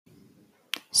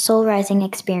soul-rising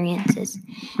experiences.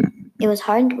 It was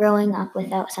hard growing up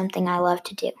without something I loved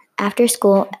to do. After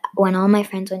school, when all my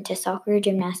friends went to soccer,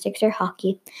 gymnastics, or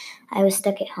hockey, I was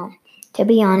stuck at home. To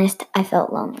be honest, I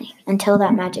felt lonely until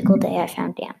that magical day I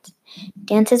found dance.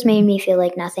 Dances made me feel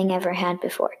like nothing ever had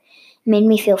before. It made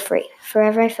me feel free.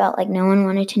 Forever I felt like no one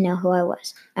wanted to know who I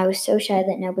was. I was so shy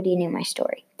that nobody knew my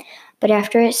story. But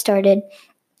after it started,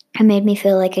 it made me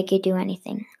feel like I could do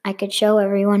anything. I could show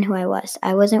everyone who I was.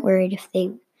 I wasn't worried if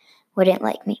they wouldn't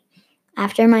like me.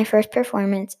 After my first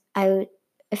performance, I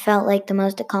felt like the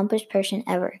most accomplished person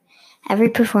ever. Every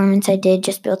performance I did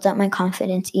just built up my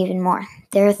confidence even more.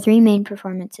 There are 3 main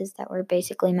performances that were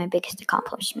basically my biggest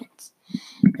accomplishments.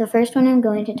 The first one I'm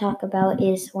going to talk about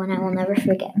is one I will never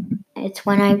forget. It's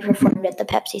when I performed at the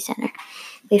Pepsi Center.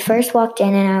 We first walked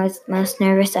in and I was the most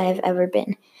nervous I have ever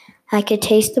been. I could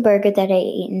taste the burger that I had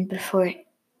eaten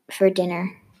for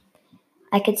dinner.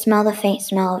 I could smell the faint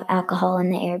smell of alcohol in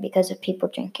the air because of people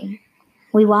drinking.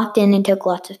 We walked in and took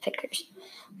lots of pictures.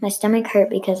 My stomach hurt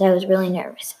because I was really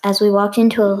nervous. As we walked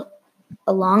into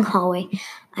a long hallway,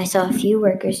 I saw a few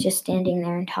workers just standing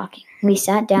there and talking. We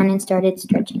sat down and started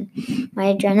stretching.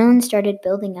 My adrenaline started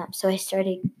building up, so I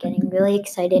started getting really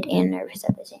excited and nervous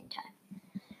at the same time.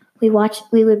 We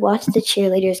would watch the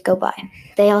cheerleaders go by.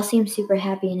 They all seemed super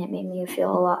happy, and it made me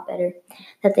feel a lot better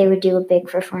that they would do a big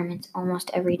performance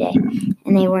almost every day,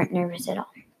 and they weren't nervous at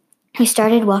all. We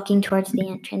started walking towards the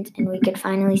entrance, and we could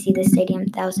finally see the stadium.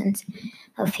 Thousands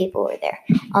of people were there.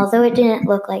 Although it didn't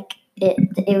look like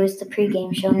it was the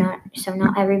pregame show, so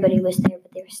not everybody was there,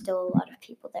 but there was still a lot of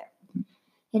people there.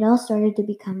 It all started to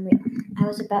become real. I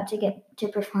was about to get to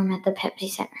perform at the Pepsi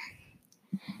Center.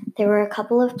 There were a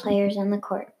couple of players on the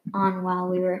court while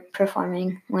we were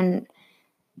performing when,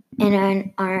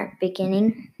 in our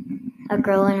beginning, a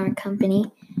girl in our company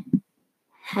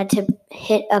had to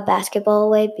hit a basketball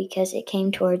away because it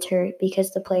came towards her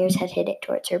because the players had hit it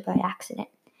towards her by accident.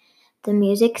 The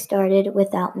music started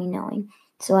without me knowing,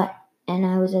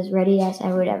 I was as ready as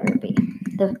I would ever be.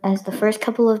 As the first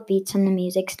couple of beats on the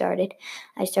music started,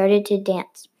 I started to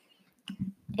dance.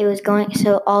 It was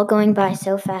all going by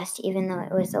so fast, even though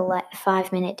it was a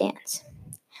 5-minute dance.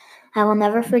 I will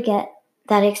never forget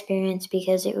that experience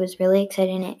because it was really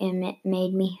exciting and it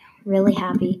made me really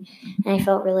happy, and I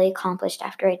felt really accomplished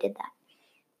after I did that.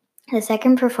 The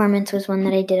second performance was one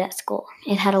that I did at school.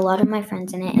 It had a lot of my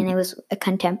friends in it, and it was a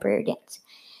contemporary dance.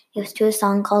 It was to a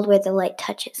song called Where the Light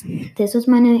Touches. This was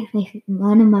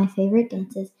one of my favorite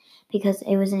dances because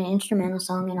it was an instrumental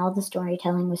song and all the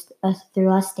storytelling was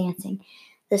through us dancing.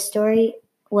 The story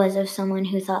was of someone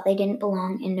who thought they didn't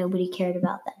belong and nobody cared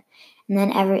about them.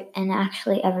 And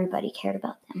actually everybody cared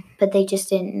about them, but they just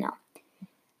didn't know.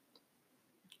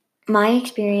 My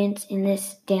experience in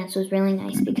this dance was really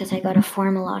nice because I got to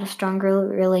form a lot of stronger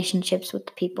relationships with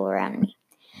the people around me.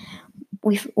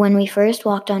 When we first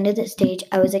walked onto the stage,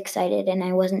 I was excited and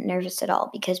I wasn't nervous at all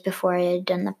because before I had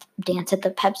done the dance at the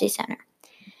Pepsi Center.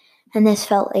 And this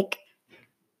felt like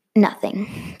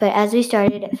nothing. But as we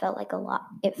started, it felt like a lot.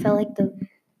 It felt like the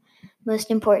most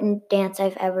important dance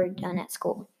I've ever done at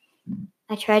school.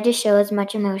 I tried to show as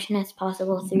much emotion as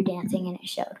possible through dancing, and it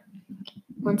showed.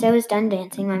 Once I was done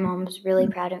dancing, my mom was really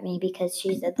proud of me because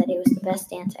she said that it was the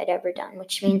best dance I'd ever done,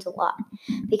 which means a lot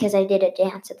because I did a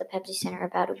dance at the Pepsi Center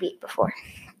about a week before,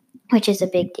 which is a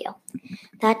big deal.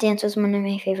 That dance was one of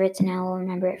my favorites, and I will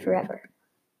remember it forever.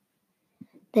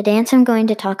 The dance I'm going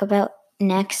to talk about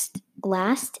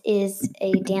last is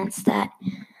a dance that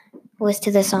was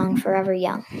to the song Forever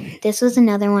Young. This was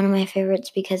another one of my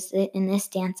favorites because in this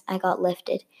dance I got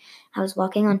lifted. I was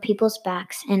walking on people's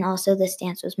backs, and also this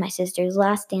dance was my sister's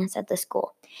last dance at the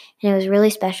school. And it was really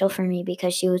special for me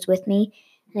because she was with me,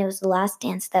 and it was the last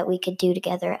dance that we could do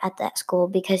together at that school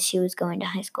because she was going to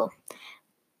high school.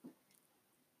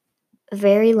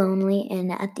 Very lonely,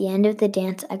 and at the end of the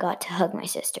dance I got to hug my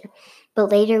sister.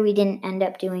 But later we didn't end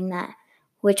up doing that,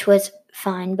 which was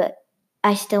fine, but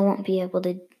I still won't be able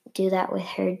to do that with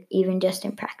her even just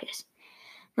in practice.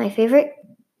 My favorite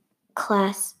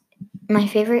class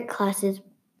is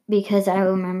because I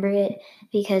remember it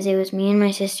because it was me and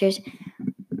my sister's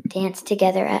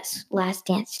last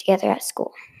dance together at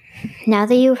school. Now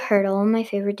that you've heard all of my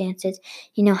favorite dances,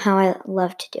 you know how I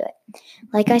love to do it.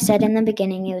 Like I said in the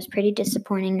beginning, it was pretty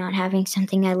disappointing not having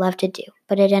something I love to do,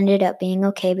 but it ended up being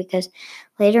okay because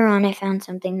later on I found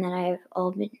something that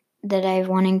I've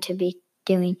wanting to be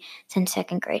doing since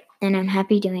 2nd grade, and I'm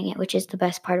happy doing it, which is the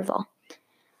best part of all.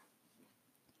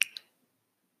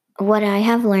 What I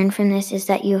have learned from this is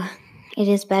that it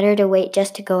is better to wait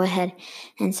just to go ahead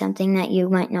and something that you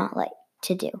might not like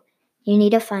to do. You need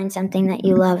to find something that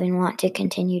you love and want to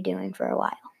continue doing for a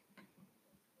while.